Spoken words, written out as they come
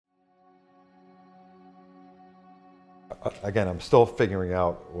Again, I'm still figuring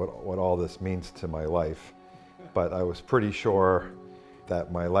out what all this means to my life, but I was pretty sure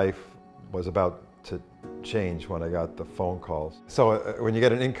that my life was about to change when I got the phone calls. So when you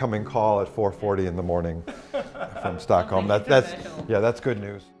get an incoming call at 4:40 in the morning from Stockholm, that's good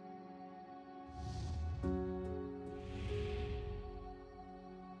news.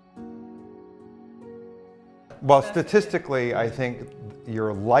 Well, statistically, I think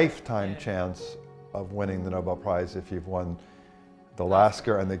your lifetime chance of winning the Nobel Prize, if you've won the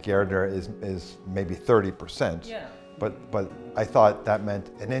Lasker and the Gardner, is maybe 30%. Yeah. But I thought that meant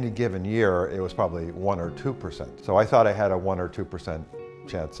in any given year it was probably 1 or 2%. So I thought I had a 1 or 2%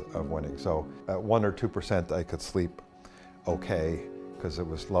 chance of winning. So at 1 or 2% I could sleep okay because it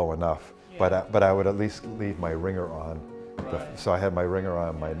was low enough. Yeah. But I would at least leave my ringer on. Right. So I had my ringer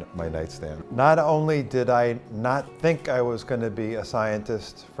on my nightstand. Not only did I not think I was going to be a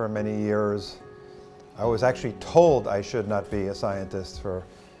scientist for many years, I was actually told I should not be a scientist for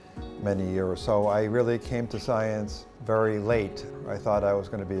many years. So I really came to science very late. I thought I was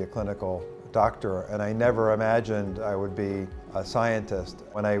going to be a clinical doctor, and I never imagined I would be a scientist.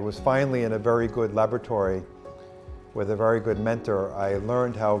 When I was finally in a very good laboratory with a very good mentor, I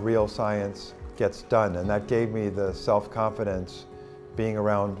learned how real science gets done, and that gave me the self-confidence being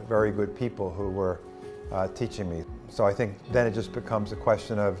around very good people who were teaching me. So I think then it just becomes a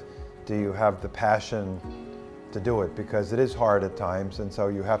question of, do you have the passion to do it? Because it is hard at times, and so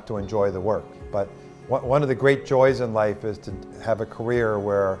you have to enjoy the work. But one of the great joys in life is to have a career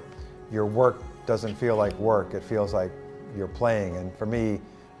where your work doesn't feel like work, it feels like you're playing. And for me,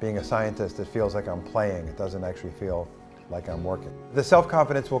 being a scientist, it feels like I'm playing. It doesn't actually feel like I'm working. The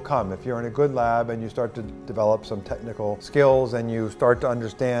self-confidence will come if you're in a good lab and you start to develop some technical skills and you start to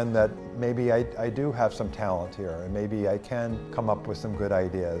understand that maybe I do have some talent here and maybe I can come up with some good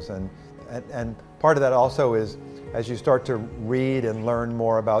ideas. And part of that also is as you start to read and learn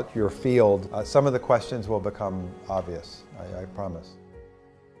more about your field, some of the questions will become obvious, I promise.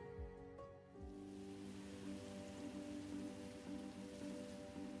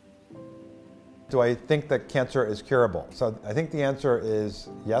 Do I think that cancer is curable? So I think the answer is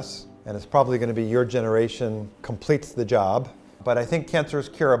yes, and it's probably going to be your generation completes the job. But I think cancer is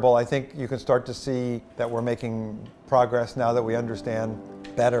curable. I think you can start to see that we're making progress now that we understand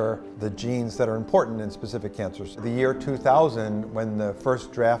better the genes that are important in specific cancers. The year 2000, when the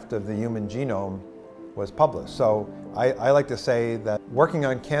first draft of the human genome was published. So I like to say that working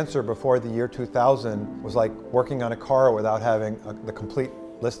on cancer before the year 2000 was like working on a car without having the complete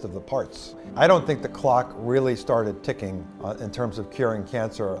list of the parts. I don't think the clock really started ticking in terms of curing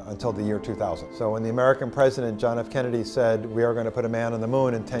cancer until the year 2000. So when the American president, John F. Kennedy, said we are going to put a man on the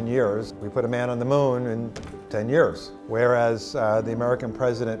moon in 10 years, we put a man on the moon in 10 years. Whereas the American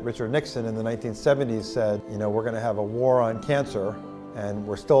president, Richard Nixon, in the 1970s said, you know, we're going to have a war on cancer, and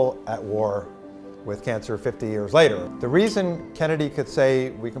we're still at war with cancer 50 years later. The reason Kennedy could say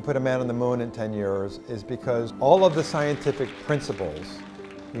we can put a man on the moon in 10 years is because all of the scientific principles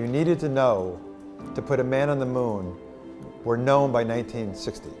you needed to know to put a man on the moon were known by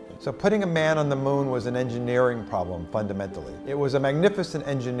 1960. So putting a man on the moon was an engineering problem, fundamentally. It was a magnificent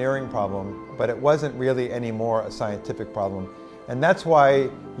engineering problem, but it wasn't really anymore a scientific problem. And that's why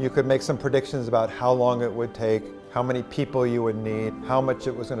you could make some predictions about how long it would take, how many people you would need, how much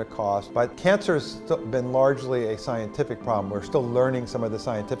it was going to cost. But cancer's been largely a scientific problem. We're still learning some of the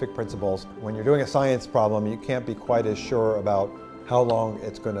scientific principles. When you're doing a science problem, you can't be quite as sure about how long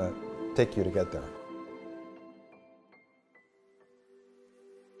it's going to take you to get there.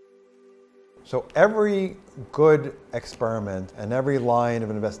 So every good experiment and every line of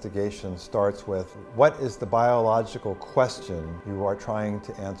investigation starts with, what is the biological question you are trying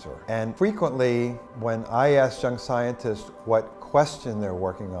to answer? And frequently, when I ask young scientists what question they're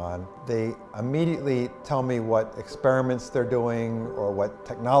working on, they immediately tell me what experiments they're doing or what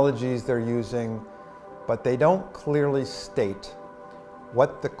technologies they're using, but they don't clearly state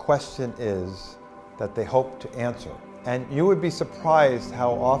what the question is that they hope to answer. And you would be surprised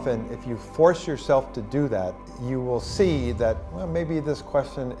how often, if you force yourself to do that, you will see that, well, maybe this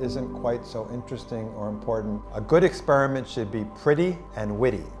question isn't quite so interesting or important. A good experiment should be pretty and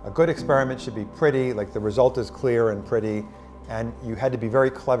witty. A good experiment should be pretty, like the result is clear and pretty, and you had to be very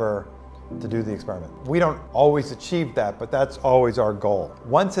clever to do the experiment. We don't always achieve that, but that's always our goal.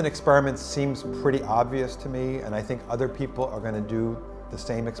 Once an experiment seems pretty obvious to me, and I think other people are going to do the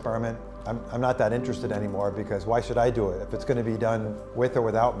same experiment, I'm not that interested anymore, because why should I do it if it's going to be done with or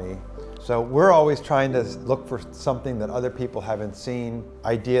without me? So we're always trying to look for something that other people haven't seen,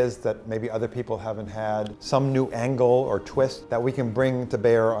 ideas that maybe other people haven't had, some new angle or twist that we can bring to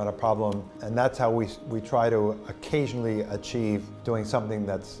bear on a problem. And that's how we try to occasionally achieve doing something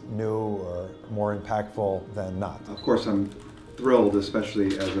that's new or more impactful than not. Of course, I'm thrilled,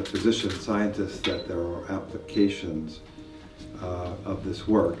 especially as a physician scientist, that there are applications of this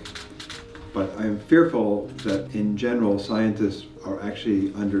work. But I'm fearful that in general, scientists are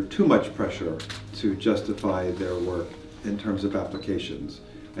actually under too much pressure to justify their work in terms of applications.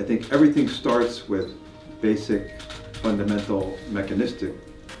 I think everything starts with basic, fundamental, mechanistic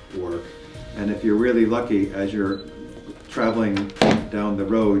work. And if you're really lucky, as you're traveling down the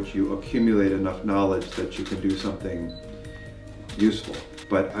road, you accumulate enough knowledge that you can do something useful.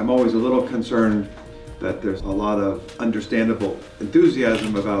 But I'm always a little concerned that there's a lot of understandable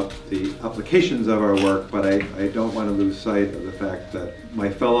enthusiasm about the applications of our work, but I don't want to lose sight of the fact that my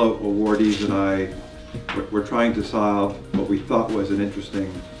fellow awardees and I, we're trying to solve what we thought was an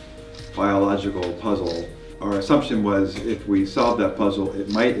interesting biological puzzle. Our assumption was if we solved that puzzle, it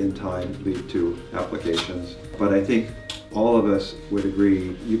might in time lead to applications. But I think all of us would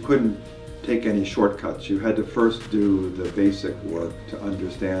agree you couldn't take any shortcuts. You had to first do the basic work to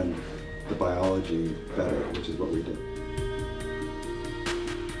understand the biology better, which is what we did.